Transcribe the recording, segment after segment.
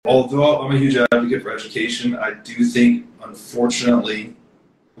Although I'm a huge advocate for education, I do think, unfortunately,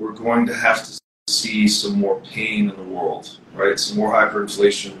 we're going to have to see some more pain in the world, right? Some more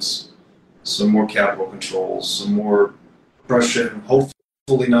hyperinflations, some more capital controls, some more oppression,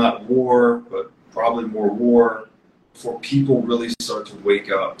 hopefully not war, but probably more war, before people really start to wake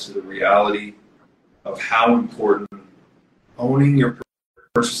up to the reality of how important owning your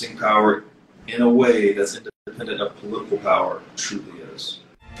purchasing power in a way that's independent of political power truly is.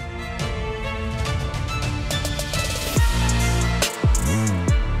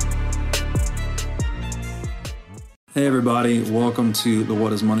 Hey everybody, welcome to the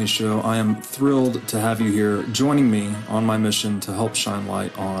What is Money Show. I am thrilled to have you here joining me on my mission to help shine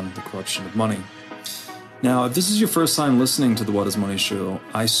light on the corruption of money. Now, if this is your first time listening to the What is Money Show,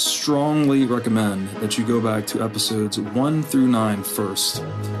 I strongly recommend that you go back to episodes 1 through 9 first,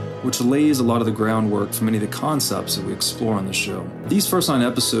 which lays a lot of the groundwork for many of the concepts that we explore on the show. These first 9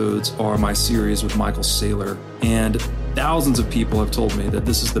 episodes are my series with Michael Saylor, and thousands of people have told me that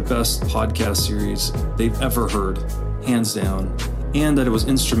this is the best podcast series they've ever heard, hands down, and that it was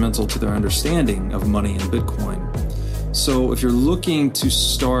instrumental to their understanding of money and Bitcoin. So if you're looking to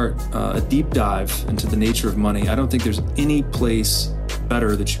start a deep dive into the nature of money, I don't think there's any place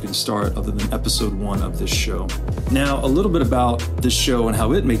better that you can start other than episode 1 of this show. Now, a little bit about this show and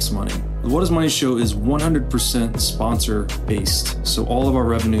how it makes money. The What is Money Show is 100% sponsor based. So all of our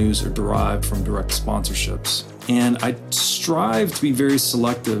revenues are derived from direct sponsorships. And I strive to be very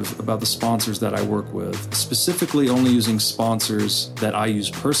selective about the sponsors that I work with, specifically only using sponsors that I use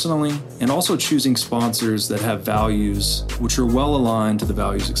personally, and also choosing sponsors that have values which are well aligned to the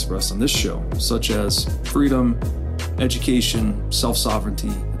values expressed on this show, such as freedom, education, self-sovereignty,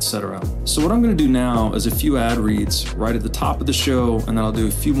 etc. So what I'm going to do now is a few ad reads right at the top of the show, and then I'll do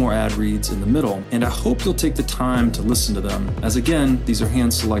a few more ad reads in the middle. And I hope you'll take the time to listen to them, as again, these are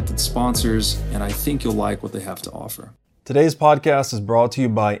hand-selected sponsors, and I think you'll like what they have to offer. Today's podcast is brought to you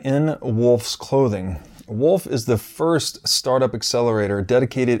by In Wolf's Clothing. Wolf is the first startup accelerator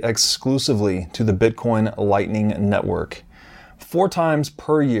dedicated exclusively to the Bitcoin Lightning Network. 4 times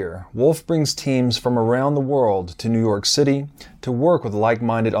per year, Wolf brings teams from around the world to New York City to work with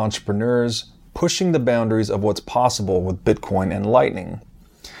like-minded entrepreneurs, pushing the boundaries of what's possible with Bitcoin and Lightning.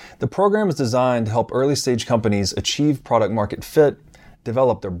 The program is designed to help early-stage companies achieve product-market fit,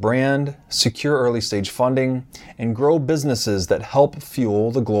 develop their brand, secure early-stage funding, and grow businesses that help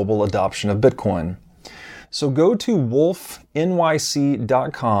fuel the global adoption of Bitcoin. So go to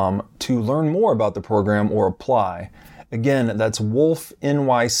wolfnyc.com to learn more about the program or apply. Again, that's Wolf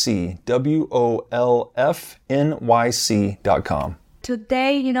NYC, WOLFNYC.com.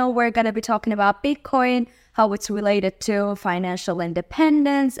 Today, we're going to be talking about Bitcoin, how it's related to financial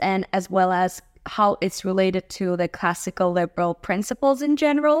independence, and as well as how it's related to the classical liberal principles in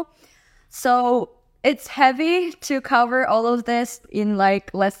general. So it's heavy to cover all of this in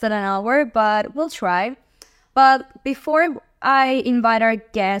less than an hour, but we'll try. But before I invite our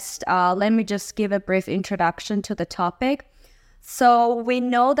guest, let me just give a brief introduction to the topic. So we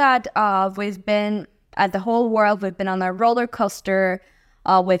know that we've been, at the whole world, we've been on a roller coaster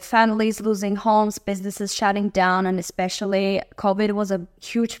with families losing homes, businesses shutting down, and especially COVID was a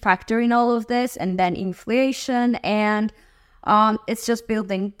huge factor in all of this, and then inflation, and it's just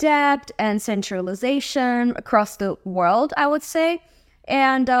building debt and centralization across the world, I would say.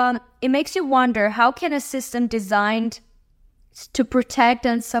 And it makes you wonder, how can a system designed to protect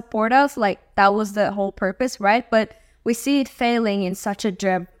and support us, that was the whole purpose, right? But we see it failing in such a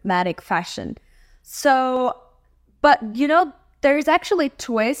dramatic fashion. So, but there's actually a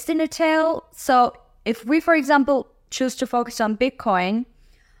twist in the tale. So if we, for example, choose to focus on Bitcoin,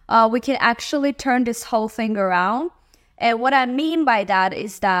 we can actually turn this whole thing around. And what I mean by that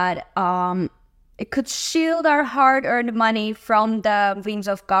is that it could shield our hard-earned money from the whims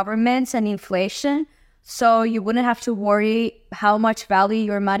of governments and inflation. So you wouldn't have to worry how much value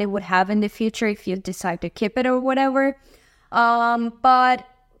your money would have in the future if you decide to keep it or whatever. But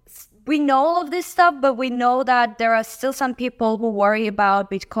we know all of this stuff, but we know that there are still some people who worry about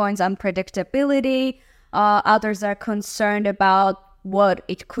Bitcoin's unpredictability. Others are concerned about what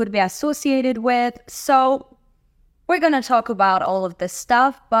it could be associated with. So we're going to talk about all of this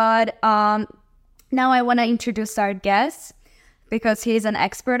stuff. But now I want to introduce our guest, because he's an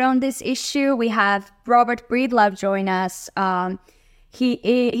expert on this issue. We have Robert Breedlove join us.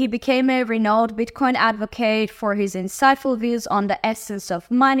 He became a renowned Bitcoin advocate for his insightful views on the essence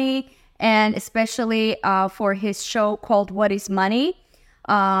of money, and especially for his show called What is Money?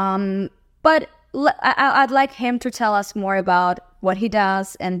 But I'd like him to tell us more about what he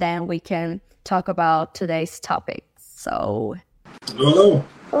does, and then we can talk about today's topic. So, hello.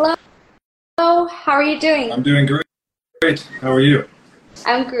 Hello, how are you doing? I'm doing great. Great. How are you?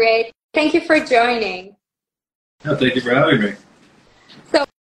 I'm great. Thank you for joining. Yeah, thank you for having me. So,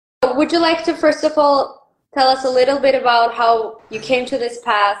 would you like to first of all tell us a little bit about how you came to this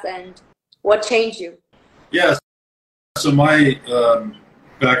path and what changed you? Yeah, so my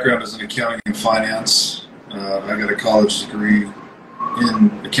background is in accounting and finance. I got a college degree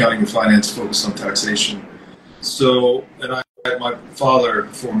in accounting and finance focused on taxation. So, my father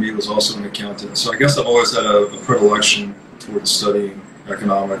before me was also an accountant. So I guess I've always had a predilection towards studying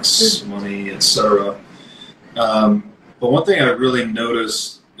economics, money, etc. But one thing I really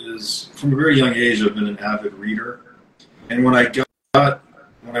noticed is from a very young age, I've been an avid reader. And when I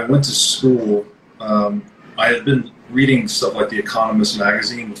went to school, I had been reading stuff like The Economist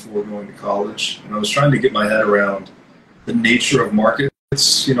magazine before going to college, and I was trying to get my head around the nature of markets. I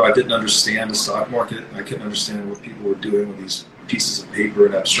didn't understand the stock market. I couldn't understand what people were doing with these pieces of paper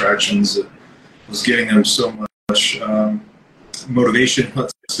and abstractions that was giving them so much motivation,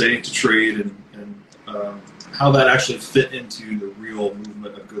 let's say, to trade, and how that actually fit into the real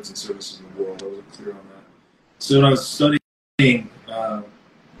movement of goods and services in the world. I wasn't clear on that. So when I was studying,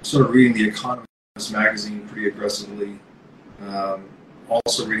 sort of reading The Economist magazine pretty aggressively,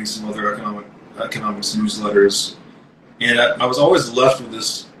 also reading some other economics newsletters, and I was always left with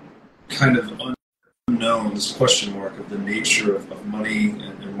this kind of unknown, this question mark of the nature of money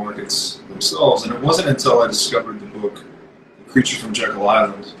and markets themselves. And it wasn't until I discovered the book The Creature from Jekyll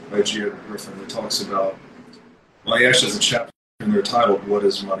Island by G.A. Griffin that talks about, well, he actually has a chapter in there titled What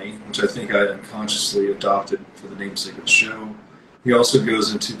is Money, which I think I unconsciously adopted for the namesake of the show. He also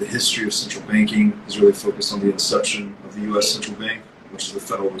goes into the history of central banking. He's really focused on the inception of the U.S. Central Bank, which is the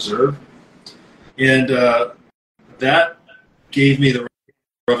Federal Reserve. And that gave me the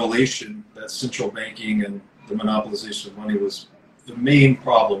revelation that central banking and the monopolization of money was the main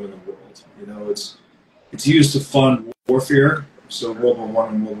problem in the world. It's used to fund warfare. So World War I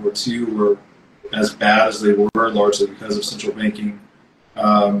and World War II were as bad as they were, largely because of central banking.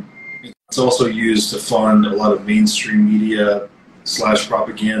 It's also used to fund a lot of mainstream media /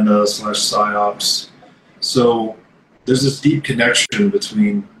 propaganda / psyops. So there's this deep connection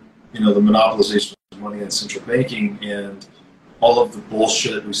between, the monopolization of money and central banking and all of the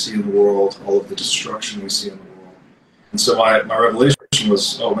bullshit we see in the world, all of the destruction we see in the world. And so my revelation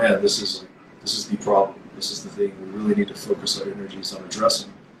was, oh man, this is the problem. This is the thing we really need to focus our energies on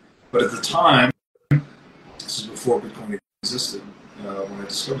addressing. But at the time, this is before Bitcoin existed, when I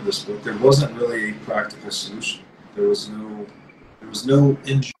discovered this book, there wasn't really a practical solution. There was no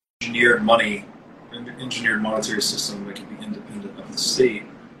engineered monetary system that could be independent of the state,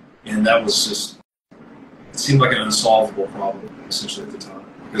 and that was just, it seemed like an unsolvable problem, essentially, at the time.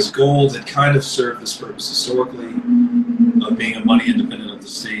 Because gold had kind of served this purpose historically of being a money independent of the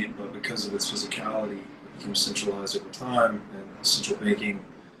state, but because of its physicality, it became centralized over time, and central banking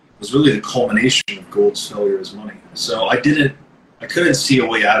was really the culmination of gold's failure as money. So I couldn't see a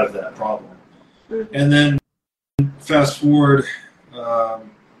way out of that problem. And then fast forward to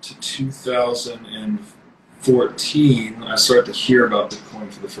 2014, I started to hear about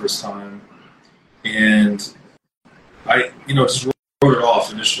Bitcoin for the first time, and I, just wrote it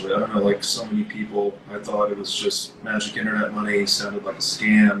off initially. I don't know, like so many people, I thought it was just magic internet money, sounded like a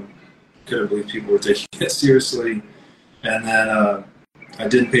scam. Couldn't believe people were taking it seriously. And then I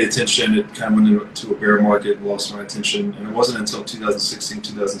didn't pay attention. It kind of went into a bear market, lost my attention. And it wasn't until 2016,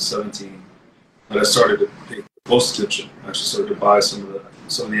 2017 that I started to pay close attention. I actually started to buy some of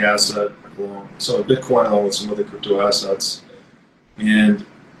the asset, some of Bitcoin along with some other crypto assets. And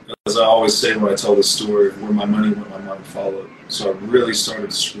as I always say when I tell this story, where my money went, my mind followed. So I really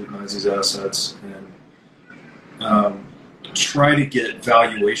started to scrutinize these assets and try to get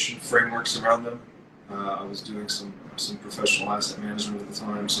valuation frameworks around them. I was doing some professional asset management at the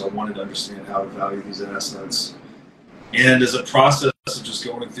time, so I wanted to understand how to value these assets. And as a process of just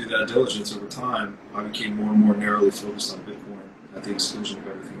going through that diligence over time, I became more and more narrowly focused on Bitcoin at the exclusion of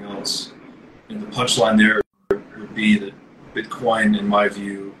everything else. And the punchline there would be that Bitcoin, in my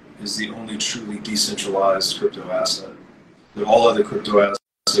view, is the only truly decentralized crypto asset. That all other crypto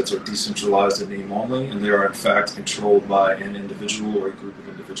assets are decentralized in name only, and they are in fact controlled by an individual or a group of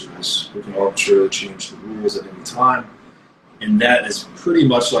individuals who can arbitrarily change the rules at any time. And that is pretty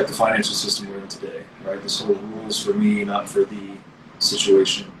much like the financial system we're in today, right? This whole rules for me, not for thee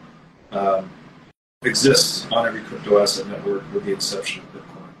situation exists on every crypto asset network with the exception of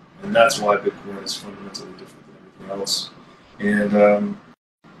Bitcoin. And that's why Bitcoin is fundamentally different than everything else. And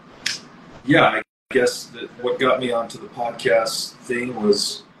I guess that what got me onto the podcast thing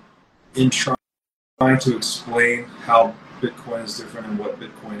was in trying to explain how Bitcoin is different and what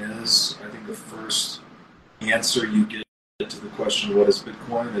Bitcoin is, I think the first answer you get to the question, what is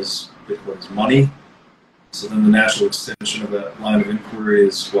Bitcoin is money. So then the natural extension of that line of inquiry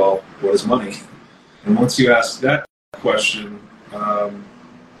is, well, what is money? And once you ask that question,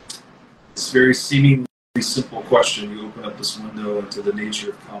 it's a very seemingly simple question. You open up this window into the nature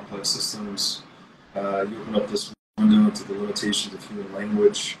of complex systems. You open up this window into the limitations of human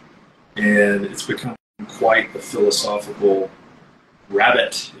language. And it's become quite a philosophical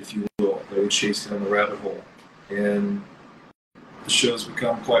rabbit, if you will, that we chase down the rabbit hole. And the show's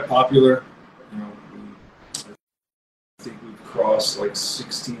become quite popular. You know, I think we've crossed like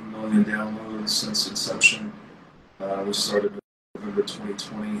 16 million downloads since inception. We started in November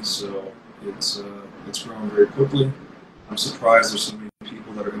 2020, so it's grown very quickly. I'm surprised there's so many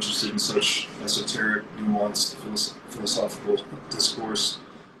people that are interested in such esoteric, nuanced, philosophical discourse.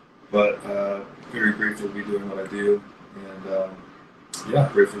 But very grateful to be doing what I do, and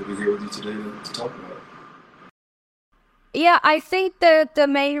grateful to be here with you today to talk about it. Yeah, I think the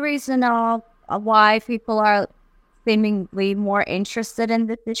main reason of why people are seemingly more interested in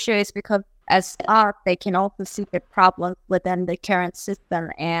this issue is because as us, they can also see the problems within the current system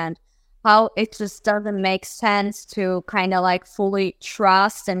and how it just doesn't make sense to kind of like fully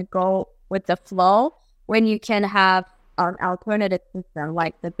trust and go with the flow when you can have an alternative system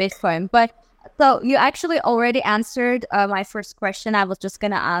like the Bitcoin. But so you actually already answered my first question. I was just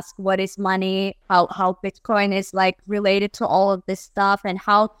gonna ask, what is money? How Bitcoin is like related to all of this stuff, and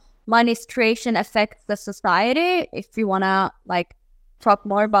how money's creation affects the society. If you wanna like talk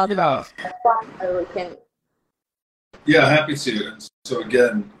more about it. Yeah, happy to. And so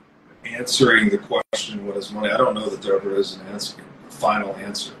again, answering the question, what is money? I don't know that there ever is an answer, a final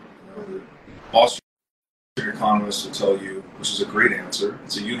answer. You know, the Austrian economists will tell you, which is a great answer,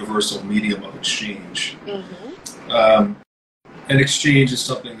 it's a universal medium of exchange. Mm-hmm. And exchange is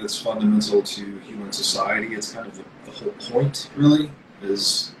something that's fundamental to human society. It's kind of the whole point, really,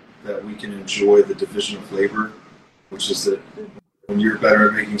 is that we can enjoy the division of labor, which is that when you're better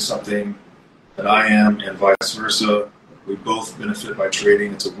at making something than I am, and vice versa, we both benefit by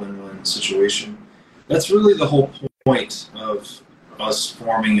trading. It's a win-win situation. That's really the whole point of us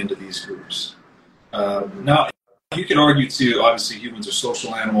forming into these groups. Now, you can argue too, obviously humans are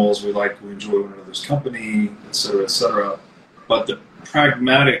social animals, we enjoy one another's company, et cetera, but the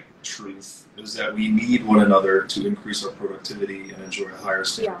pragmatic truth is that we need one another to increase our productivity and enjoy a higher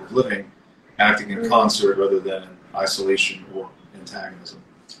standard of living, acting in concert rather than in isolation or antagonism.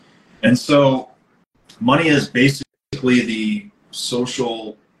 And so money is basically the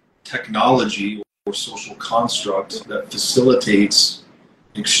social technology or social construct that facilitates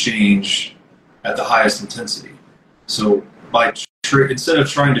exchange at the highest intensity. So by instead of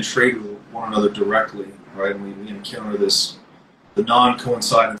trying to trade with one another directly, right, we encounter the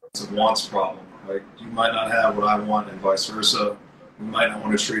non-coincidence of wants problem, right? You might not have what I want and vice versa. We might not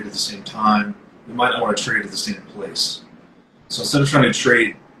want to trade at the same time. We might not want to trade at the same place. So instead of trying to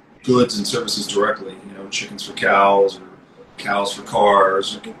trade goods and services directly, you know, chickens for cows or cows for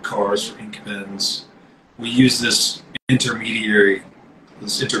cars or cars for ink pens, we use this intermediate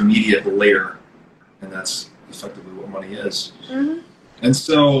layer, and that's effectively what money is. Mm-hmm. And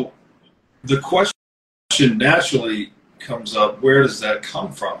so the question naturally comes up, where does that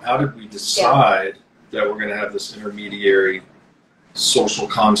come from? How did we decide that we're going to have this intermediary social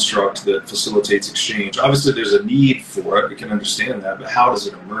construct that facilitates exchange? Obviously, there's a need for it. We can understand that, but how does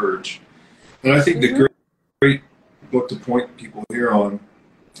it emerge? And I think the great book to point people here on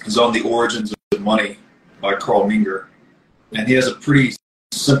is On the Origins of Money by Carl Menger. And he has a pretty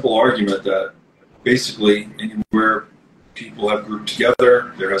simple argument that basically anywhere people have grouped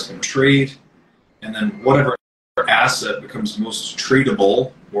together, there has been trade, and then whatever asset becomes most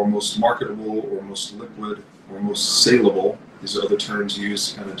tradable or most marketable or most liquid or most saleable, these are other terms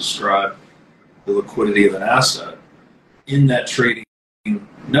used to kind of describe the liquidity of an asset, in that trading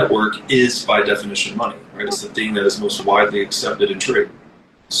network is by definition money, right? It's the thing that is most widely accepted in trade.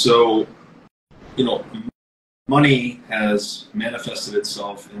 So, you know, money has manifested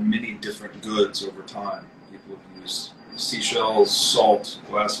itself in many different goods over time. People have used seashells, salt,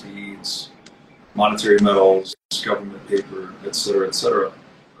 glass beads, monetary metals, government paper, et cetera, et cetera.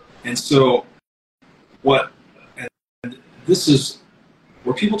 And so and this is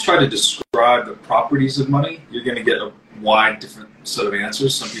where people try to describe the properties of money, you're going to get a wide different set of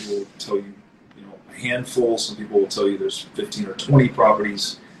answers. Some people will tell you, a handful. Some people will tell you there's 15 or 20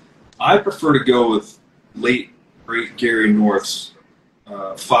 properties. I prefer to go with late great Gary North's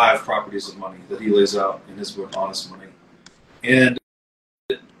 5 properties of money that he lays out in his book, Honest Money. And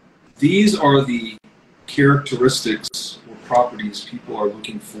these are the characteristics or properties people are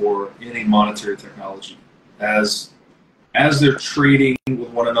looking for in a monetary technology as they're trading with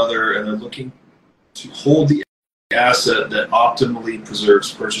one another and they're looking to hold the asset that optimally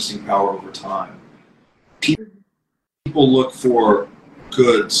preserves purchasing power over time. People look for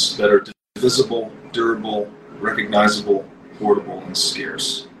goods that are divisible, durable, recognizable, portable, and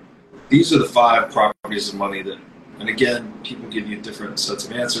scarce. These are the 5 properties of money that, and again, people give you different sets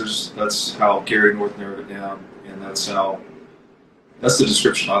of answers. That's how Gary North narrowed it down, and that's the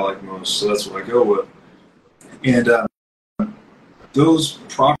description I like most, so that's what I go with. And those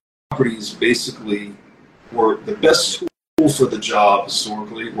properties basically were the best tool for the job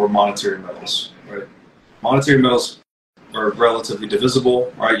historically were monetary metals, right? Monetary metals are relatively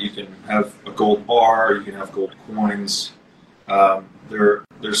divisible, right? You can have a gold bar, you can have gold coins. They're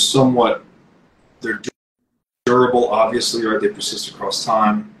durable, obviously, right? They persist across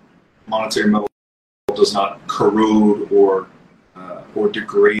time. Monetary metal does not corrode or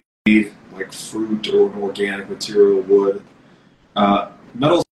degrade like fruit or an organic material would.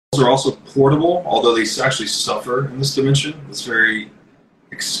 Metals are also portable, although they actually suffer in this dimension. It's very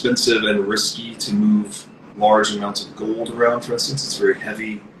expensive and risky to move large amounts of gold around, for instance. It's very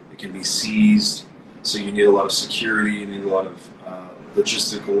heavy. It can be seized. So you need a lot of security. You need a lot of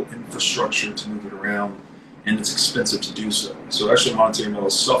logistical infrastructure to move it around. And it's expensive to do so. So actually monetary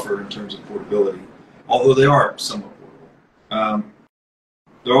metals suffer in terms of portability, although they are somewhat portable.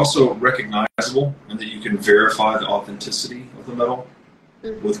 They're also recognizable in that you can verify the authenticity of the metal.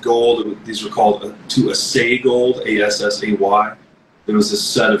 With gold, these were called to assay gold, A-S-S-A-Y. There was a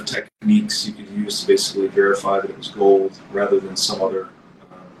set of techniques you could use to basically verify that it was gold rather than some other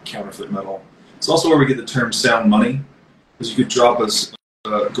counterfeit metal. It's also where we get the term sound money, because you could drop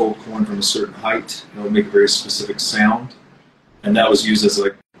a gold coin from a certain height, and it would make a very specific sound. And that was used as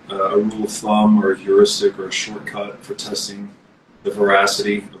like a rule of thumb or a heuristic or a shortcut for testing the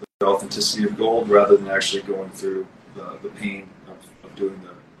veracity of the authenticity of gold rather than actually going through the pain of doing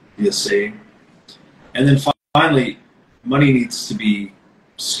the assaying. And then finally, money needs to be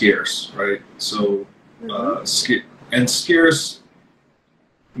scarce, right? So, scarce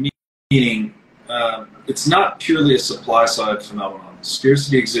meaning it's not purely a supply side phenomenon.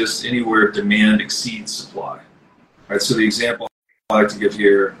 Scarcity exists anywhere demand exceeds supply, right? So the example I like to give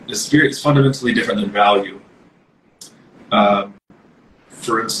here is it's fundamentally different than value.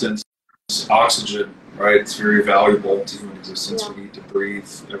 For instance, oxygen, right? It's very valuable to human existence. We need to breathe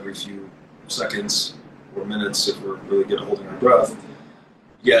every few seconds or minutes if we're really good at holding our breath.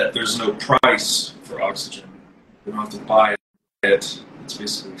 Yet there's no price for oxygen. We don't have to buy it. It's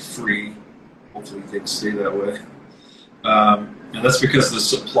basically free. Hopefully things stay that way. And that's because the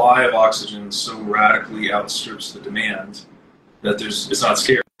supply of oxygen so radically outstrips the demand that it's not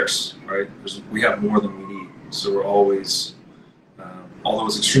scarce, right? We have more than we need. So we're always, although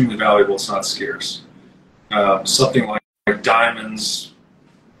it's extremely valuable, it's not scarce. Something like diamonds,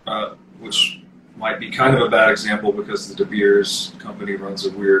 which might be kind of a bad example because the De Beers company runs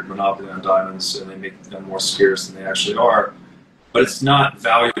a weird monopoly on diamonds and they make them more scarce than they actually are. But it's not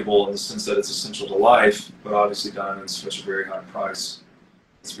valuable in the sense that it's essential to life, but obviously diamonds fetch a very high price.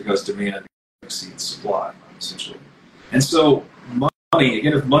 It's because demand exceeds supply, essentially. And so money,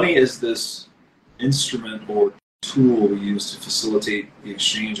 again, if money is this instrument or tool we use to facilitate the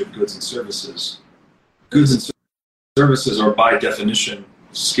exchange of goods and services are by definition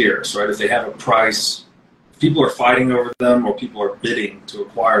scarce, right? If they have a price, if people are fighting over them or people are bidding to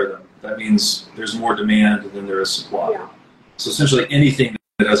acquire them, that means there's more demand than there is supply. Yeah. So essentially anything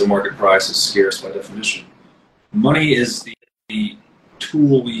that has a market price is scarce by definition. Money is the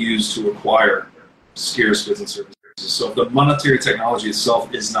tool we use to acquire scarce goods and services. So if the monetary technology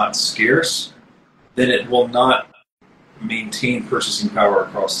itself is not scarce, then it will not maintain purchasing power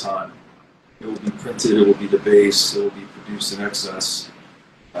across time. It will be printed, it will be debased, it will be produced in excess,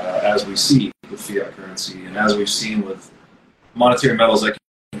 as we see with fiat currency, and as we've seen with monetary metals that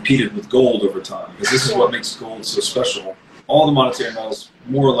competed with gold over time. Because this is what makes gold so special. All the monetary metals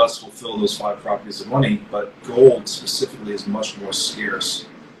more or less fulfill those 5 properties of money, but gold specifically is much more scarce.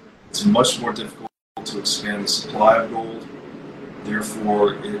 It's much more difficult to expand the supply of gold.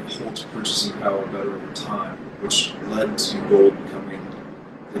 Therefore, it holds purchasing power better over time, which led to gold becoming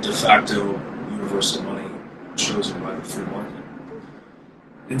the de facto universal money chosen by the free market.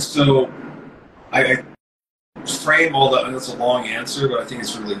 And so I frame all that, and that's a long answer, but I think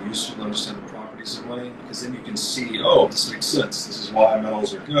it's really useful to understand the properties of money, because then you can see, oh, this makes sense. This is why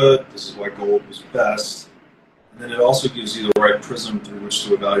metals are good. This is why gold was best. And then it also gives you the right prism through which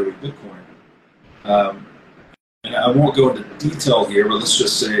to evaluate Bitcoin. And I won't go into detail here, but let's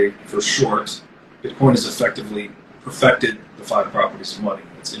just say, for short, Bitcoin is effectively perfected the 5 properties of money.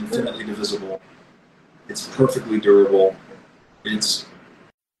 It's infinitely divisible. It's perfectly durable. It's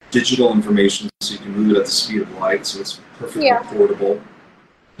digital information, so you can move it at the speed of light, so it's perfectly portable.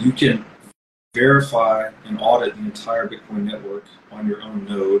 You can verify and audit the entire Bitcoin network on your own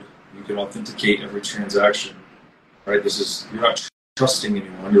node. You can authenticate every transaction, right? You're not trusting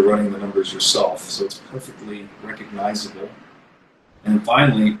anyone, you're running the numbers yourself, so it's perfectly recognizable. And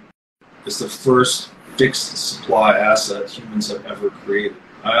finally, it's the first fixed supply asset humans have ever created.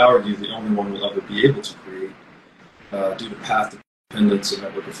 I argue the only one we'll ever be able to create due to path dependence and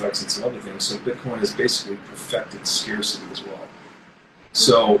network effects and some other things. So Bitcoin has basically perfected scarcity as well.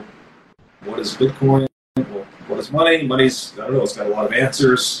 So what is Bitcoin? Well, what is money? Money's, I don't know, it's got a lot of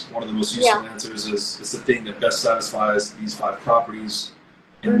answers. One of the most useful answers is it's the thing that best satisfies these 5 properties.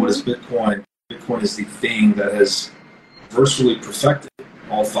 And what is Bitcoin? Bitcoin is the thing that has virtually perfected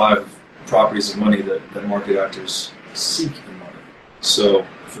all 5 properties of money that market actors seek in money. So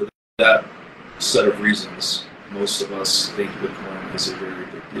for that set of reasons, most of us think Bitcoin is a very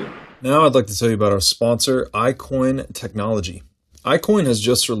big deal. Now I'd like to tell you about our sponsor, iCoin Technology. iCoin has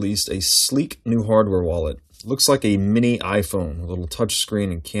just released a sleek new hardware wallet. It looks like a mini iPhone with a little touch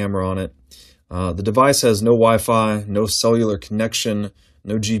screen and camera on it. The device has no Wi-Fi, no cellular connection,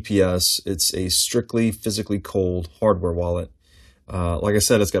 no GPS. It's a strictly physically cold hardware wallet. Like I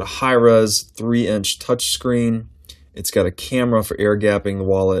said, it's got a high-res 3-inch touch screen. It's got a camera for air gapping the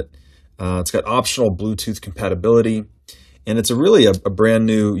wallet. It's got optional Bluetooth compatibility. And it's really a brand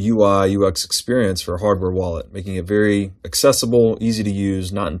new UI, UX experience for a hardware wallet, making it very accessible, easy to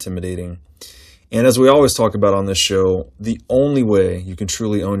use, not intimidating. And as we always talk about on this show, the only way you can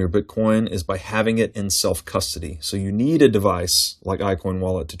truly own your Bitcoin is by having it in self-custody. So you need a device like iCoin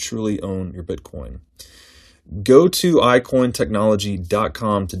Wallet to truly own your Bitcoin. Go to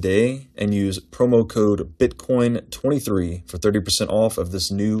iCointechnology.com today and use promo code Bitcoin23 for 30% off of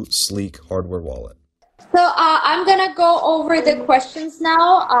this new sleek hardware wallet. So I'm going to go over the questions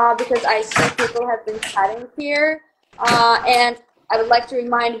now because I see people have been chatting here. And I would like to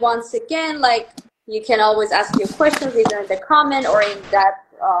remind once again, like, you can always ask your questions either in the comment or in that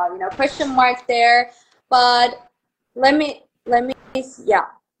question mark there. But let me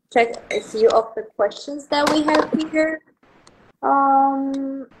check a few of the questions that we have here.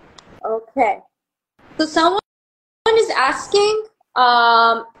 Okay. So someone is asking,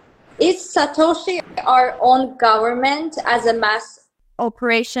 is Satoshi our own government as a mass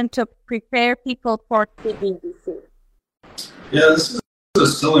operation to prepare people for CBDC? Yeah, this is a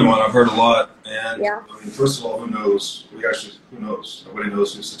silly one. I've heard a lot. And I mean, first of all, who knows? Who knows? Nobody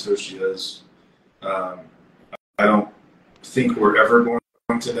knows who Satoshi is. I don't think we're ever going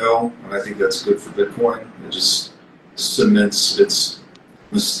to know, and I think that's good for Bitcoin. It just cements its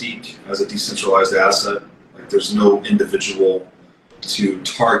mystique as a decentralized asset. Like, there's no individual to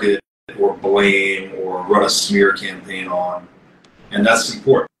target or blame or run a smear campaign on, and that's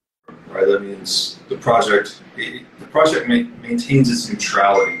important, right? That means the project maintains its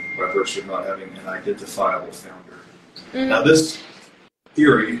neutrality by virtue of not having an identifiable founder. Now, this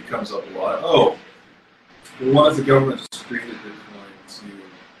theory comes up a lot. Oh, well, what if the government just created Bitcoin to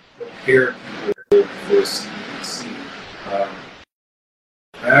prepare people for CBDC?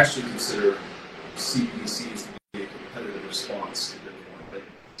 I actually consider CBDCs to be a competitive response to Bitcoin. Like,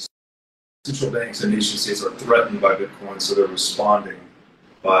 central banks and nation states are threatened by Bitcoin, so they're responding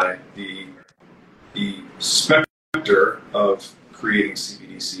by the specter of creating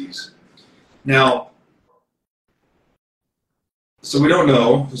CBDCs. Now, so we don't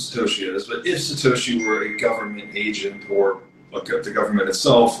know who Satoshi is, but if Satoshi were a government agent or like the government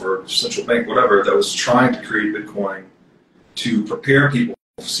itself or central bank, whatever, that was trying to create Bitcoin to prepare people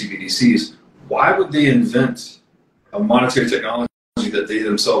for CBDCs, why would they invent a monetary technology that they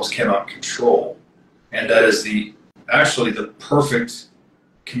themselves cannot control? And that is actually the perfect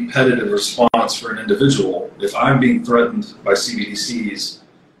competitive response for an individual. If I'm being threatened by CBDCs,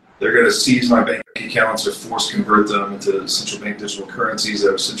 they're going to seize my bank accounts or force convert them into central bank digital currencies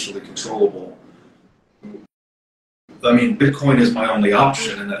that are centrally controllable. I mean, Bitcoin is my only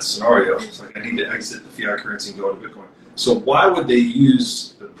option in that scenario. It's like, I need to exit the fiat currency and go to Bitcoin. So why would they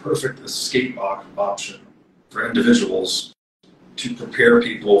use the perfect escape option for individuals to prepare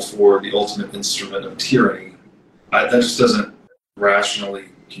people for the ultimate instrument of tyranny? That just doesn't rationally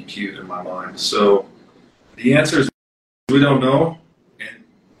compute in my mind. So the answer is we don't know. And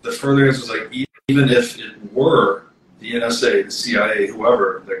the further answer is, like, even if it were the NSA, the CIA,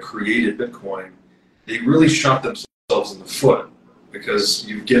 whoever that created Bitcoin, they really shot themselves in the foot, because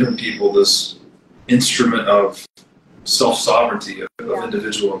you've given people this instrument of self-sovereignty, of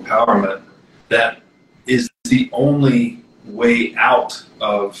individual empowerment, that is the only way out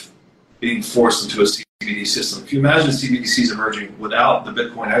of being forced into a CBD system. If you imagine CBDCs emerging without the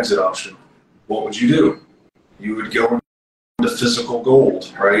Bitcoin exit option, what would you do? You would go into physical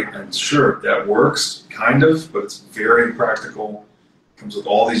gold, right? And sure, that works, kind of, but it's very impractical. It comes with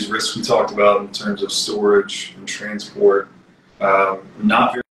all these risks we talked about in terms of storage and transport.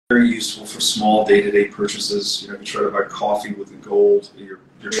 Not very useful for small day-to-day purchases. You know, if you try to buy coffee with the gold, you're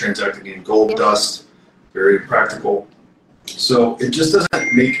transacting in gold dust. Very impractical. So it just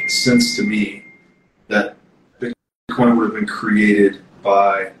doesn't make sense to me that Bitcoin would have been created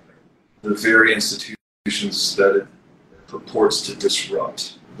by the very institutions that it purports to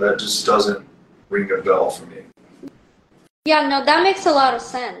disrupt. That just doesn't ring a bell for me. Yeah, no, that makes a lot of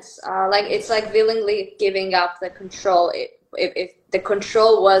sense. Like, it's like willingly giving up the control. If the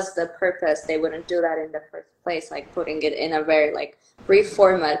control was the purpose, they wouldn't do that in the first place, like putting it in a very like brief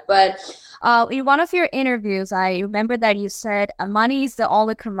format. But in one of your interviews, I remember that you said money is the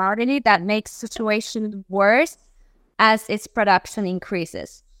only commodity that makes situations worse as its production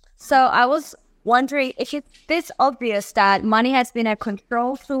increases. So I was wondering if it's this obvious that money has been a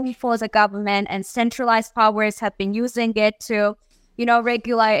control tool for the government and centralized powers have been using it to, you know,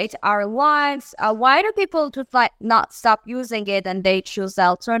 regulate our lives. Why do people just like not stop using it and they choose the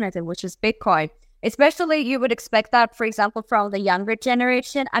alternative, which is Bitcoin? Especially you would expect that, for example, from the younger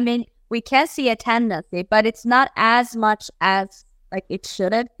generation. I mean, we can see a tendency, but it's not as much as like it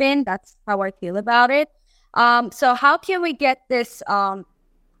should have been. That's how I feel about it. So how can we get this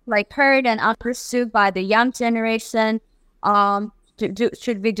like heard and understood by the young generation?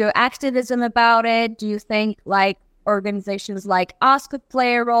 Should we do activism about it? Do you think like organizations like us could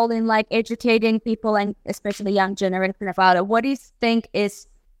play a role in like educating people and especially young generation about it? What do you think is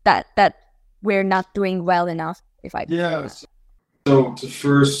that we're not doing well enough? So to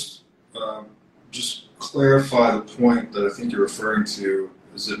first just clarify the point that I think you're referring to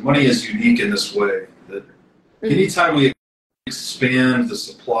is that money is unique in this way, that anytime we expand the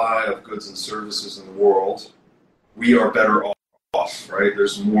supply of goods and services in the world, we are better off, right?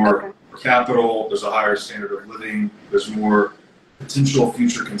 There's more capital, there's a higher standard of living, there's more potential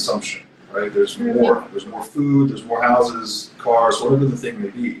future consumption, right? There's more food, there's more houses, cars, whatever the thing may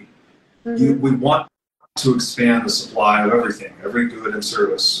be. We want to expand the supply of everything, every good and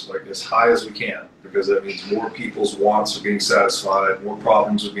service, like as high as we can, because that means more people's wants are being satisfied, more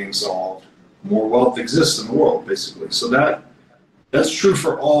problems are being solved, more wealth exists in the world, basically. So that's true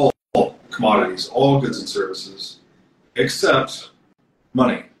for all commodities, all goods and services, except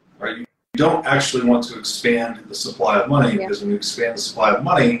money, right? You don't actually want to expand the supply of money, because when you expand the supply of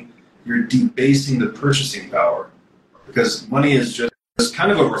money, you're debasing the purchasing power, because money is just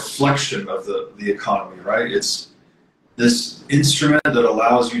kind of a reflection of the economy, right? It's this instrument that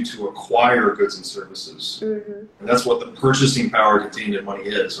allows you to acquire goods and services. And that's what the purchasing power contained in money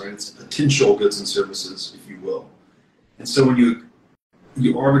is, right? It's potential goods and services, if you will. And so when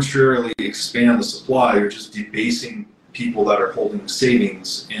you arbitrarily expand the supply, you're just debasing people that are holding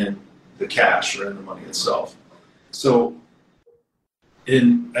savings in the cash or in the money itself. So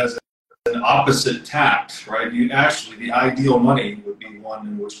as an opposite tact, right? The ideal money would be one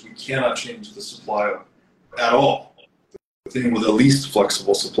in which we cannot change the supply at all. The thing with the least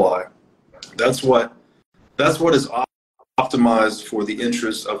flexible supply. That's what is optimized for the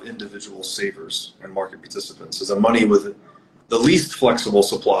interest of individual savers and market participants. Is a money with the least flexible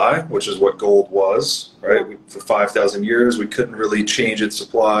supply, which is what gold was, right? For 5,000 years, we couldn't really change its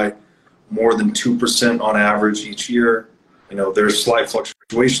supply more than 2% on average each year. You know, there's slight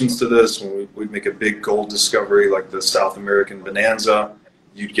fluctuations to this. When we'd make a big gold discovery like the South American bonanza,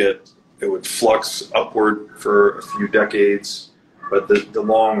 it would flux upward for a few decades, but the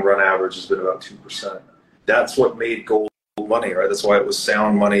long run average has been about 2%. That's what made gold money, right? That's why it was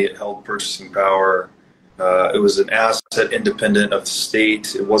sound money. It held purchasing power. It was an asset independent of the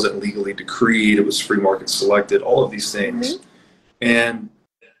state. It wasn't legally decreed. It was free market selected, all of these things. And,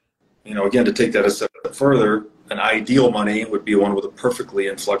 you know, again, to take that a step further, an ideal money would be one with a perfectly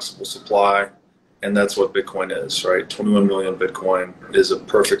inflexible supply, and that's what Bitcoin is, right? 21 million Bitcoin is a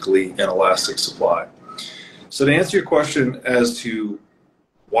perfectly inelastic supply. So to answer your question as to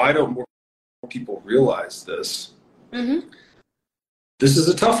why don't more people realize this, this is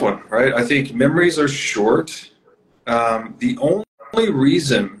a tough one, right? I think memories are short. The only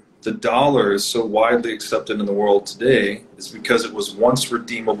reason the dollar is so widely accepted in the world today is because it was once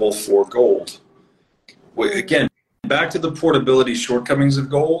redeemable for gold. Again, back to the portability shortcomings of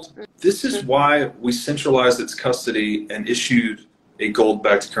gold, this is why we centralized its custody and issued a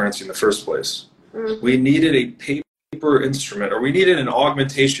gold-backed currency in the first place. We needed a paper instrument, or we needed an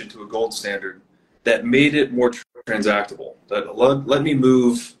augmentation to a gold standard that made it more transactable, that let me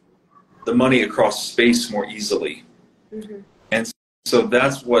move the money across space more easily. And so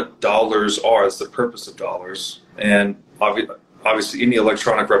that's what dollars are. It's the purpose of dollars. And obviously any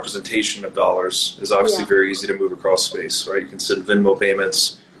electronic representation of dollars is obviously very easy to move across space, right? You can send Venmo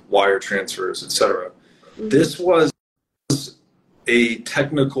payments, wire transfers, etc. This was a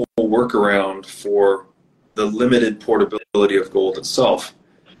technical workaround for the limited portability of gold itself.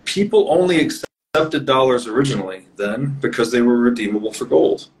 People only accepted dollars originally then because they were redeemable for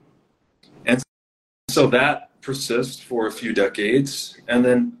gold. And so that persists for a few decades. And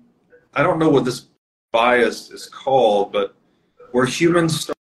then I don't know what this bias is called, but where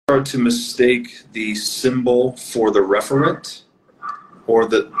humans start to mistake the symbol for the referent, or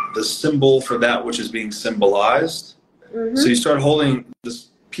the symbol for that which is being symbolized. So you start holding this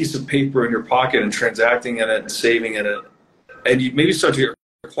piece of paper in your pocket and transacting in it and saving in it, and you maybe start to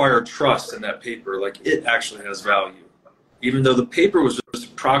acquire trust in that paper, like it actually has value, even though the paper was just a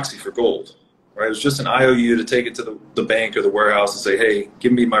proxy for gold, right? It was just an IOU to take it to the bank or the warehouse and say, hey,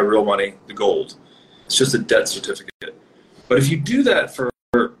 give me my real money, the gold. It's just a debt certificate. But if you do that for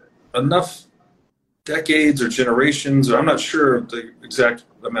enough decades or generations, or I'm not sure the exact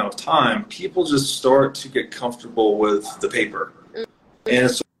amount of time, people just start to get comfortable with the paper. And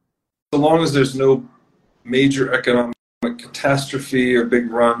so long as there's no major economic catastrophe or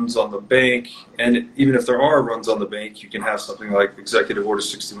big runs on the bank, and even if there are runs on the bank, you can have something like Executive Order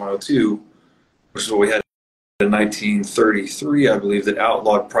 6102, which is what we had in 1933, I believe, that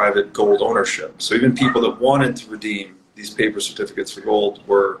outlawed private gold ownership. So even people that wanted to redeem these paper certificates for gold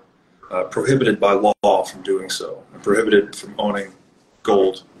were prohibited by law from doing so, and prohibited from owning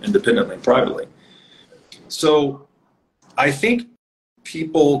gold independently and privately. So I think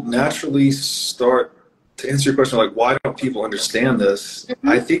people naturally start, to answer your question, like, why don't people understand this?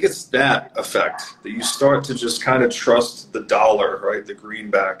 I think it's that effect, that you start to just kind of trust the dollar, right, the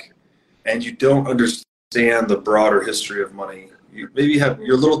greenback, and you don't understand the broader history of money. You're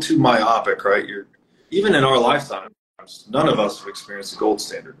a little too myopic, right? Even in our lifetime, none of us have experienced the gold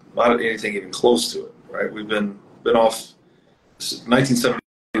standard, not anything even close to it, right? We've been off.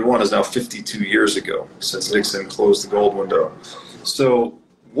 1971 is now 52 years ago since Nixon closed the gold window. So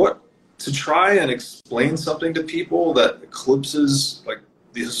to try and explain something to people that eclipses, like,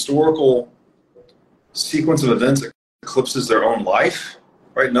 the historical sequence of events eclipses their own life,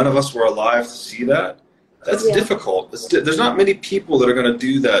 right? None of us were alive to see that. That's difficult. There's not many people that are going to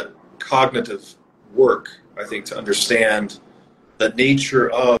do that cognitive work, I think, to understand the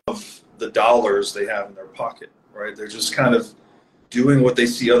nature of the dollars they have in their pocket, right? They're just kind of doing what they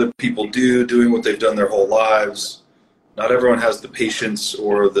see other people do, doing what they've done their whole lives. Not everyone has the patience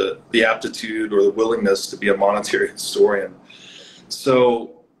or the aptitude or the willingness to be a monetary historian.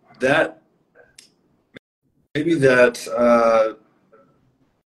 So that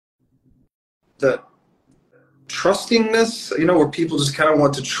trustingness, where people just kind of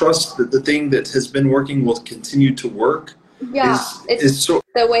want to trust that the thing that has been working will continue to work. Yeah, it's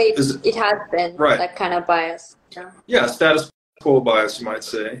the way it has been, right. That kind of bias. Yeah, status quo bias, you might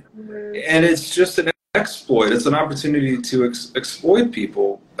say. And it's just an exploit. It's an opportunity to exploit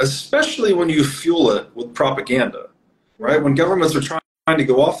people, especially when you fuel it with propaganda, right? When governments were trying to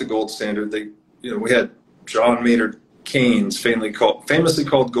go off the gold standard, we had John Maynard Keynes famously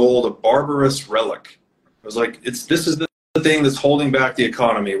called gold a barbarous relic. It was like, this is the thing that's holding back the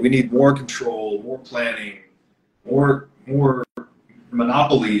economy. We need more control, more planning, more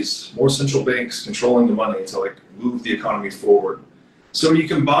monopolies, more central banks controlling the money to move the economy forward. So when you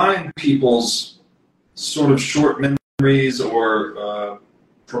combine people's sort of short memories or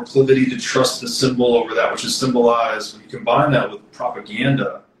proclivity to trust the symbol over that which is symbolized, when you combine that with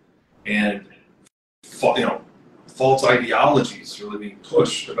propaganda and false ideologies really being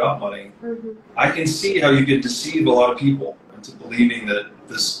pushed about money, I can see how you could deceive a lot of people into believing that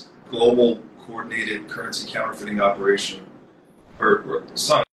this global coordinated currency counterfeiting operation, or it's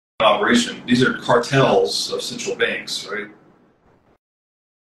not an operation, these are cartels of central banks, right?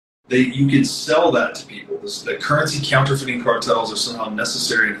 You could sell that to people. The currency counterfeiting cartels are somehow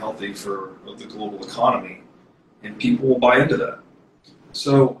necessary and healthy for the global economy, and people will buy into that.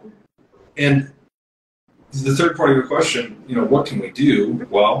 So, and the third part of your question, what can we do?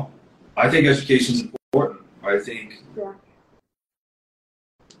 Well, I think education is important. I think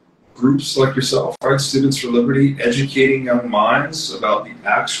groups like yourself, right, Students for Liberty, educating young minds about the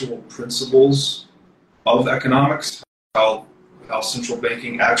actual principles of economics, how central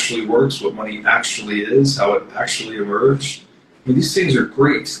banking actually works, what money actually is, how it actually emerged. I mean, these things are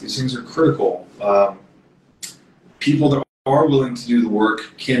great. These things are critical. People that are willing to do the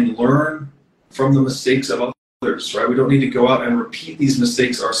work can learn from the mistakes of others, right? We don't need to go out and repeat these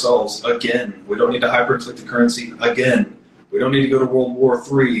mistakes ourselves again. We don't need to hyperinflate the currency again. We don't need to go to World War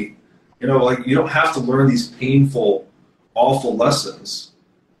III. You know, like, you don't have to learn these painful, awful lessons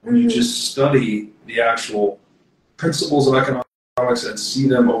when you just study the actual principles of economics and see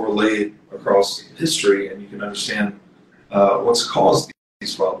them overlaid across history, and you can understand what's caused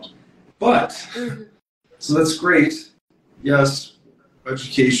these problems. But, so that's great. Yes,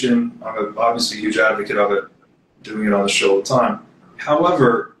 education, I'm obviously a huge advocate of it, doing it on the show all the time.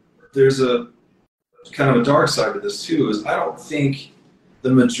 However, there's a kind of a dark side to this too, is I don't think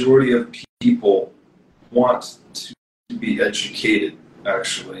the majority of people want to be educated,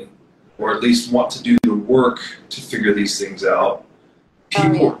 actually, or at least want to do the work to figure these things out.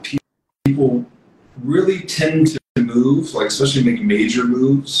 People really tend to move, like especially make major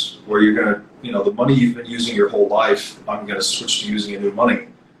moves where you're going to, you know, the money you've been using your whole life, I'm going to switch to using a new money.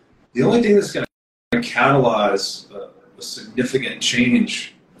 The only thing that's going to catalyze a significant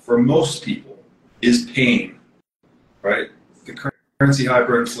change for most people is pain, right? The currency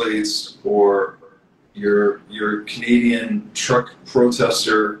hyperinflates, or your Canadian truck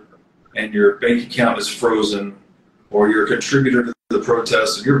protester and your bank account is frozen, or you're a contributor to the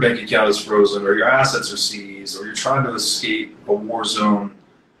protest and your bank account is frozen, or your assets are seized, or you're trying to escape a war zone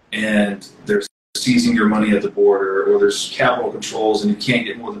and they're seizing your money at the border, or there's capital controls and you can't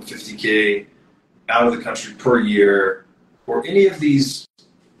get more than 50K out of the country per year, or any of these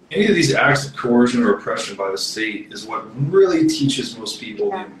acts of coercion or oppression by the state is what really teaches most people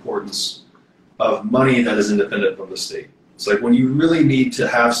the importance of money that is independent from the state. It's like when you really need to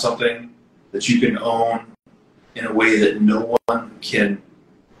have something that you can own in a way that no one can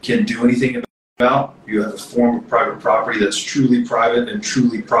do anything about. You have a form of private property that's truly private and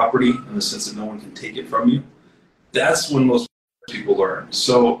truly property in the sense that no one can take it from you. That's when most people learn.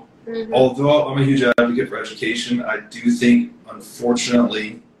 So although I'm a huge advocate for education, I do think,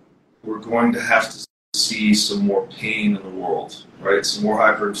 unfortunately, we're going to have to see some more pain in the world, right? Some more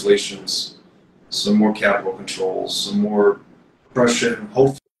hyperinflations, some more capital controls, some more oppression,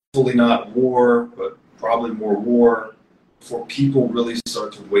 hopefully not war, but probably more war, before people really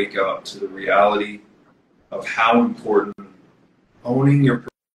start to wake up to the reality of how important owning your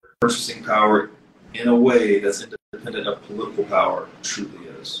purchasing power in a way that's independent of political power truly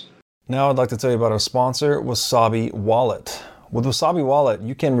is. Now I'd like to tell you about our sponsor, Wasabi Wallet. With Wasabi Wallet,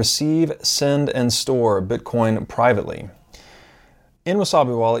 you can receive, send, and store Bitcoin privately. In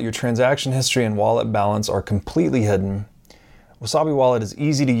Wasabi Wallet, your transaction history and wallet balance are completely hidden. Wasabi Wallet is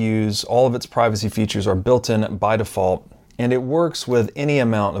easy to use, all of its privacy features are built in by default, and it works with any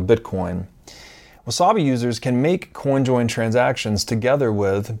amount of Bitcoin. Wasabi users can make CoinJoin transactions together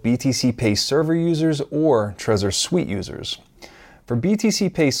with BTC Pay server users or Trezor Suite users. For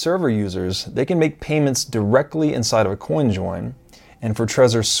BTC Pay server users, they can make payments directly inside of a CoinJoin, and for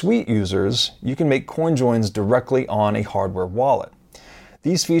Trezor Suite users, you can make CoinJoins directly on a hardware wallet.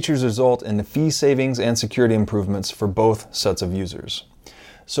 These features result in fee savings and security improvements for both sets of users.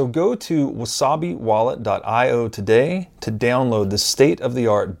 So go to wasabiwallet.io today to download the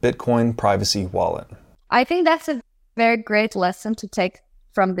state-of-the-art Bitcoin privacy wallet. I think that's a very great lesson to take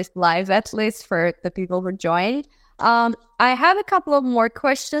from this live, at least for the people who joined. I have a couple of more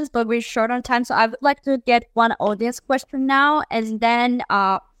questions, but we're short on time, so I would like to get one audience question now, and then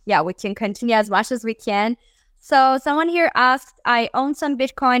we can continue as much as we can. So someone here asked, I own some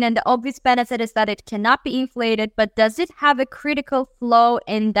Bitcoin and the obvious benefit is that it cannot be inflated, but does it have a critical flow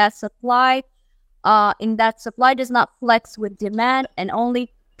in that supply? Supply does not flex with demand and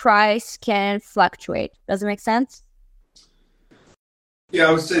only price can fluctuate. Does it make sense? Yeah,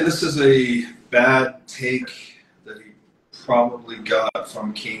 I would say this is a bad take that he probably got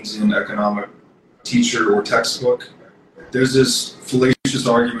from Keynesian economic teacher or textbook. There's this fallacious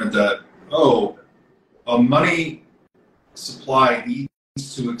argument that, a money supply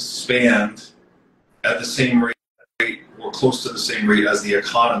needs to expand at the same rate or close to the same rate as the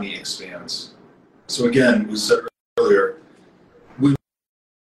economy expands. So again, we said earlier, we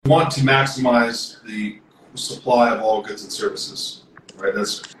want to maximize the supply of all goods and services, right?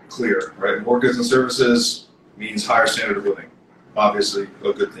 That's clear, right? More goods and services means higher standard of living, obviously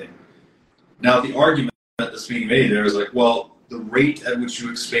a good thing. Now the argument that's being made there is like, well, the rate at which you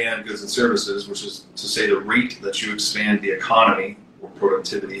expand goods and services, which is to say the rate that you expand the economy or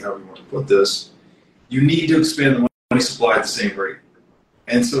productivity, however you want to put this, you need to expand the money supply at the same rate.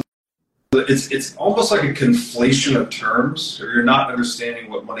 And so it's almost like a conflation of terms, or you're not understanding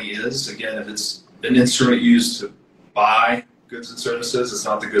what money is. Again, if it's an instrument used to buy goods and services, it's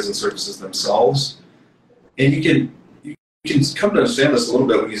not the goods and services themselves. And you can come to understand this a little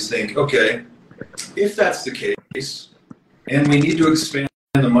bit when you think, okay, if that's the case, and we need to expand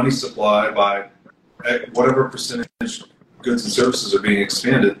the money supply by whatever percentage goods and services are being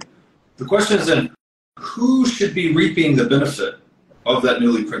expanded, the question is then, who should be reaping the benefit of that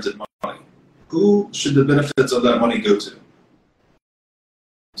newly printed money? Who should the benefits of that money go to?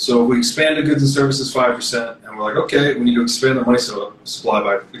 So if we expand the goods and services 5%, and we're like, okay, we need to expand the money supply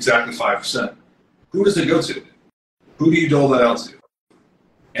by exactly 5%. Who does it go to? Who do you dole that out to?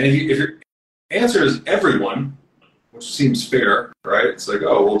 And if your answer is everyone, which seems fair, right? It's like,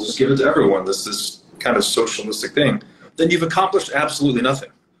 oh, we'll just give it to everyone, this kind of socialistic thing. Then you've accomplished absolutely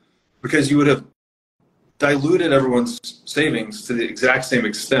nothing, because you would have diluted everyone's savings to the exact same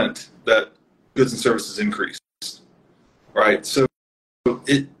extent that goods and services increased, right? So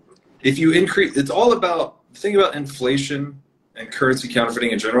if you increase, it's all about, the thing about inflation and currency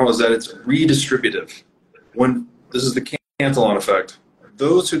counterfeiting in general is that it's redistributive. When this is the Cantillon effect,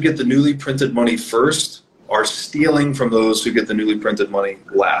 those who get the newly printed money first are stealing from those who get the newly printed money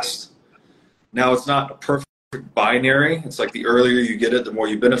last. Now, it's not a perfect binary. It's like the earlier you get it, the more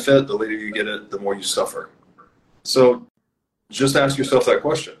you benefit. The later you get it, the more you suffer. So just ask yourself that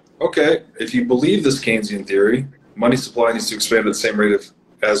question. Okay, if you believe this Keynesian theory, money supply needs to expand at the same rate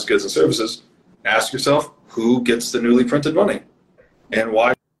as goods and services, ask yourself, who gets the newly printed money? And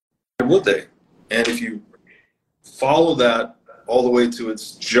why would they? And if you follow that all the way to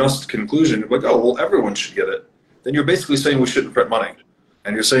its just conclusion, like, oh, well, everyone should get it, then you're basically saying we shouldn't print money.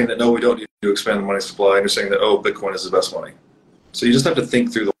 And you're saying that, no, we don't need to expand the money supply. And you're saying that, oh, Bitcoin is the best money. So you just have to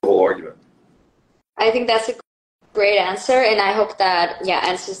think through the whole argument. I think that's a great answer, and I hope that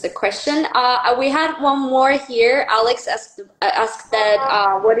answers the question. We had one more here. Alex asked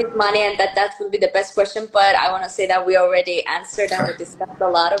that what is money, and that would be the best question, but I want to say that we already answered and we discussed a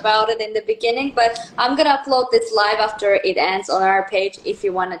lot about it in the beginning. But I'm going to upload this live after it ends on our page if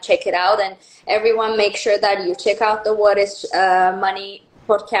you want to check it out. And everyone, make sure that you check out the What is Money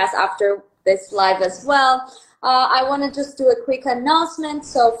podcast after this live as well. I want to just do a quick announcement.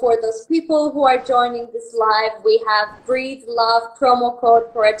 So for those people who are joining this live, we have Breedlove promo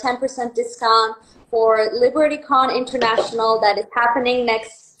code for a 10% discount for LibertyCon International that is happening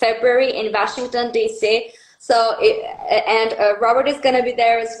next February in Washington, D.C. So, Robert is going to be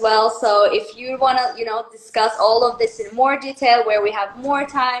there as well. So if you want to, discuss all of this in more detail, where we have more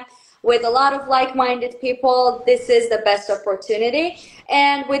time with a lot of like-minded people, this is the best opportunity.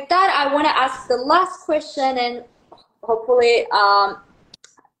 And with that, I want to ask the last question, and hopefully,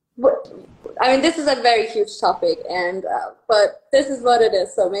 this is a very huge topic, and but this is what it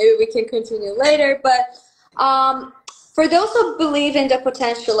is, so maybe we can continue later. But for those who believe in the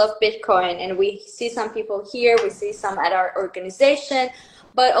potential of Bitcoin, and we see some people here, we see some at our organization,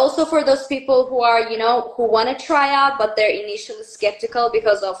 but also for those people who are, who want to try out, but they're initially skeptical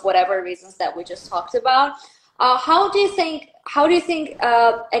because of whatever reasons that we just talked about. How do you think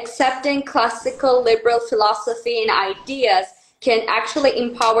accepting classical liberal philosophy and ideas can actually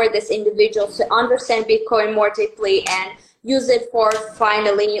empower this individual to understand Bitcoin more deeply and use it for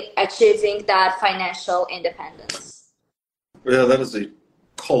finally achieving that financial independence? Yeah, that is a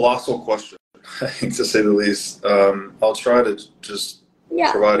colossal question, I think, to say the least. I'll try to just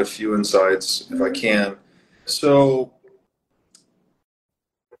provide a few insights if I can. So,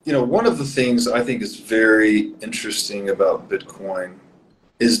 one of the things I think is very interesting about Bitcoin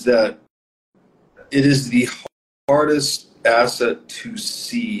is that it is the hardest asset to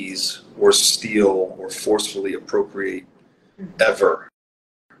seize or steal or forcefully appropriate ever,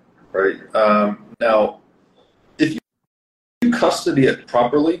 right? Now, if you custody it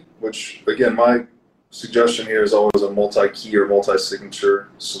properly, which, again, my suggestion here is always a multi-key or multi-signature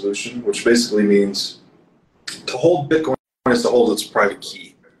solution, which basically means to hold Bitcoin is to hold its private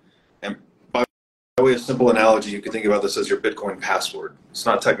key. And by way of simple analogy, you can think about this as your Bitcoin password. It's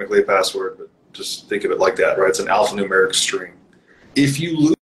not technically a password, but just think of it like that, right? It's an alphanumeric string. If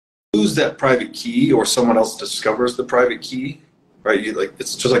you lose that private key, or someone else discovers the private key, right?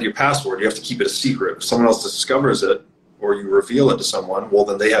 It's just like your password. You have to keep it a secret. If someone else discovers it, or you reveal it to someone, well,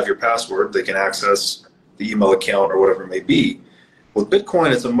 then they have your password. They can access the email account or whatever it may be. With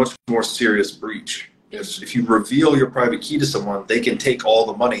Bitcoin, it's a much more serious breach. If you reveal your private key to someone, they can take all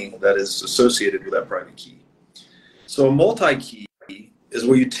the money that is associated with that private key. So a multi-key is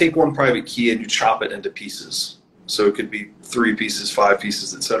where you take one private key and you chop it into pieces. So it could be 3 pieces, 5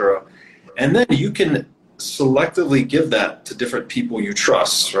 pieces, etc. And then you can selectively give that to different people you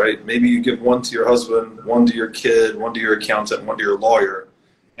trust, right? Maybe you give one to your husband, one to your kid, one to your accountant, one to your lawyer,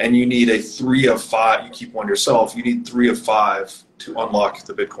 and you need a 3 of 5. You keep one yourself. You need 3 of 5 to unlock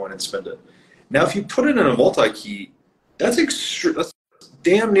the Bitcoin and spend it. Now, if you put it in a multi-key, that's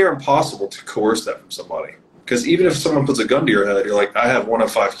damn near impossible to coerce that from somebody. Because even if someone puts a gun to your head, you're like, I have one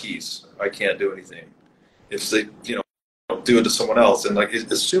of 5 keys. I can't do anything. If they, do it to someone else. And like,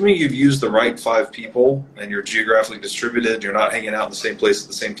 assuming you've used the right 5 people and you're geographically distributed, you're not hanging out in the same place at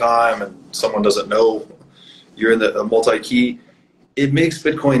the same time, and someone doesn't know you're in the multi-key, it makes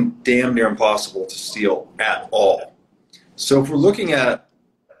Bitcoin damn near impossible to steal at all. So if we're looking at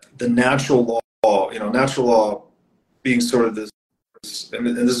the natural law, natural law being sort of this, and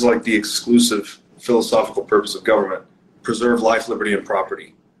this is like the exclusive philosophical purpose of government, preserve life, liberty, and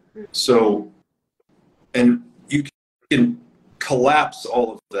property. So, and you can collapse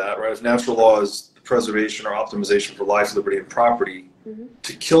all of that, right? If natural law is the preservation or optimization for life, liberty, and property,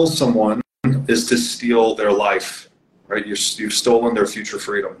 to kill someone is to steal their life, right? You've stolen their future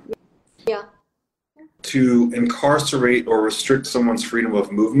freedom. Yeah. To incarcerate or restrict someone's freedom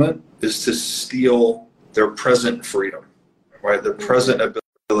of movement is to steal their present freedom, right? Their present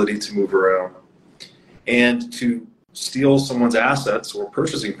ability to move around. And to steal someone's assets or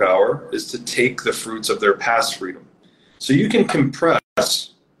purchasing power is to take the fruits of their past freedom. So you can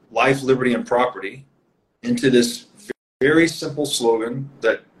compress life, liberty, and property into this very simple slogan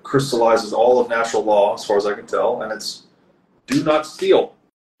that crystallizes all of natural law, as far as I can tell, and it's do not steal.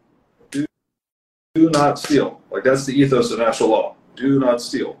 Do not steal. Like, that's the ethos of natural law. Do not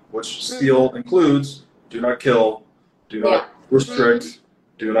steal, which steal includes do not kill, do not restrict,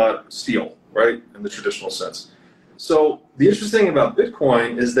 do not steal, right, in the traditional sense. So the interesting thing about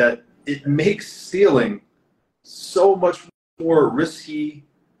Bitcoin is that it makes stealing so much more risky,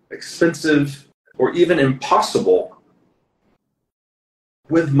 expensive, or even impossible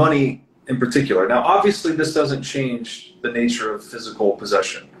with money in particular. Now, obviously, this doesn't change the nature of physical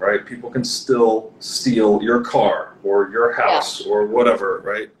possession, right? People can still steal your car or your house or whatever,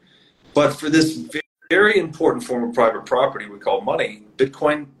 right? But for this very important form of private property we call money,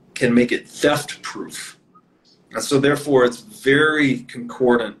 Bitcoin can make it theft-proof. And so therefore, it's very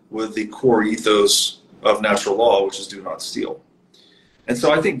concordant with the core ethos of natural law, which is do not steal. And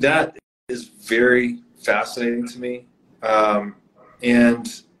so I think that is very fascinating to me.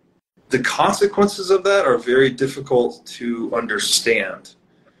 And the consequences of that are very difficult to understand,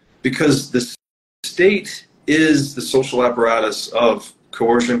 because the state is the social apparatus of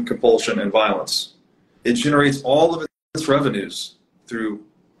coercion, compulsion, and violence. It generates all of its revenues through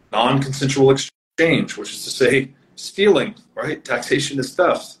non-consensual exchange, which is to say stealing, right? Taxation is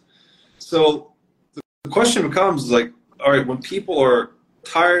theft. So the question becomes like, all right, when people are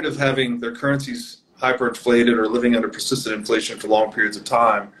tired of having their currencies hyperinflated or living under persistent inflation for long periods of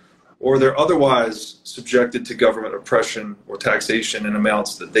time, or they're otherwise subjected to government oppression or taxation in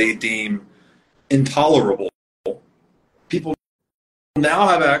amounts that they deem intolerable, people now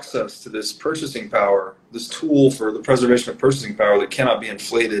have access to this purchasing power, this tool for the preservation of purchasing power that cannot be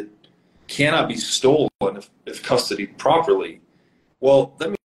inflated, cannot be stolen if custodied properly. Well,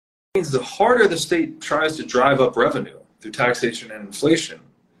 that means the harder the state tries to drive up revenue through taxation and inflation,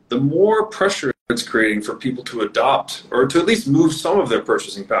 the more pressure it's creating for people to adopt or to at least move some of their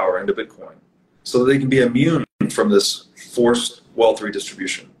purchasing power into Bitcoin so that they can be immune from this forced wealth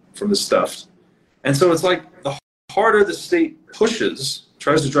redistribution, from this theft. And so it's like the harder the state pushes,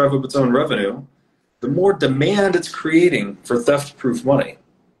 tries to drive up its own revenue, the more demand it's creating for theft-proof money.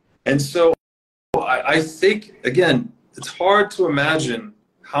 And so I think, again, it's hard to imagine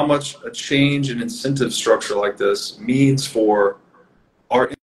how much a change in incentive structure like this means for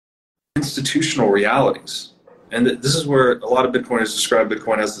our institutional realities. And this is where a lot of Bitcoiners describe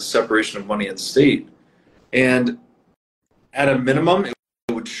Bitcoin as the separation of money and state. And at a minimum, it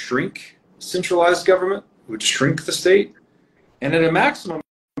would shrink centralized government, it would shrink the state. And at a maximum,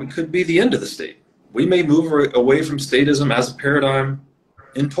 it could be the end of the state. We may move away from statism as a paradigm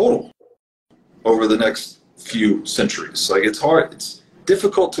in total over the next few centuries. Like, it's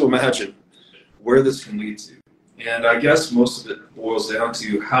difficult to imagine where this can lead to. And I guess most of it boils down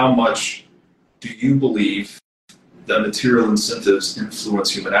to how much do you believe that material incentives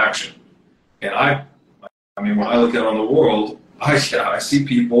influence human action? And I mean, when I look out on the world, I see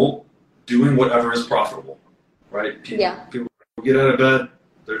people doing whatever is profitable, right? People get out of bed,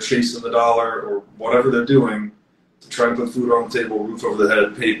 they're chasing the dollar or whatever they're doing to try and put food on the table, roof over the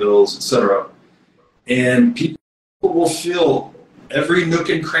head, pay bills, etc. And people will fill every nook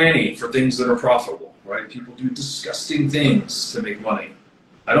and cranny for things that are profitable, right? People do disgusting things to make money.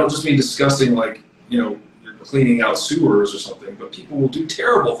 I don't just mean disgusting like, you're cleaning out sewers or something, but people will do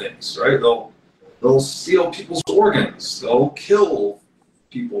terrible things, right? They'll steal people's organs. They'll kill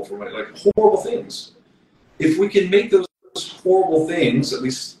people for money, like horrible things. If we can make those horrible things, at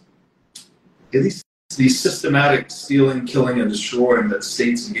least the systematic stealing, killing, and destroying that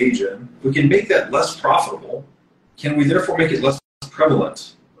states engage in, if we can make that less profitable, can we therefore make it less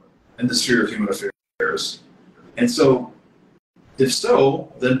prevalent in the sphere of human affairs? And so, if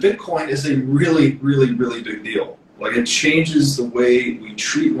so, then Bitcoin is a really, really, really big deal. Like, it changes the way we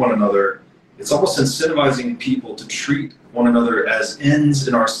treat one another. It's almost incentivizing people to treat one another as ends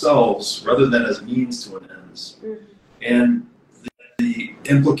in ourselves rather than as means to an ends. Mm-hmm. And the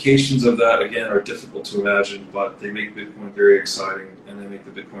implications of that, again, are difficult to imagine, but they make Bitcoin very exciting, and they make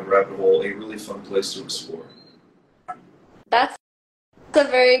the Bitcoin rabbit hole a really fun place to explore. That's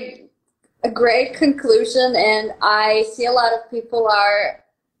a great conclusion, and I see a lot of people are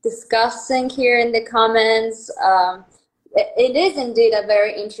discussing here in the comments. It is indeed a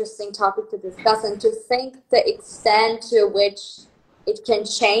very interesting topic to discuss, and to think the extent to which it can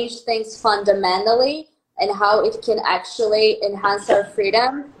change things fundamentally and how it can actually enhance our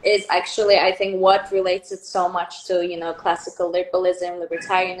freedom is actually, I think, what relates it so much to, you know, classical liberalism,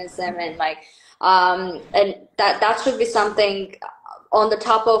 libertarianism, and like, and that should be something on the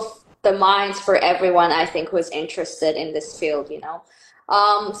top of the minds for everyone, I think, who's interested in this field, you know.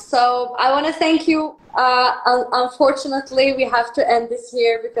 So I want to thank you. Unfortunately, we have to end this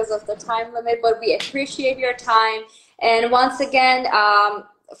here because of the time limit, but we appreciate your time. And once again,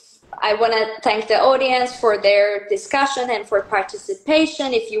 I want to thank the audience for their discussion and for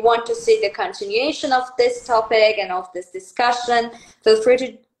participation. If you want to see the continuation of this topic and of this discussion, feel free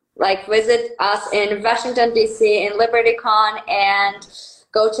to visit us in Washington, D.C. in LibertyCon, and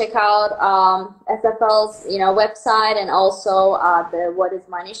go check out SFL's website, and also the What is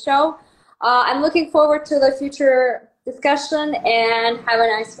Money show. I'm looking forward to the future discussion, and have a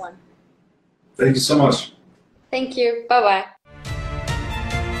nice one. Thank you so much. Thank you. Bye-bye.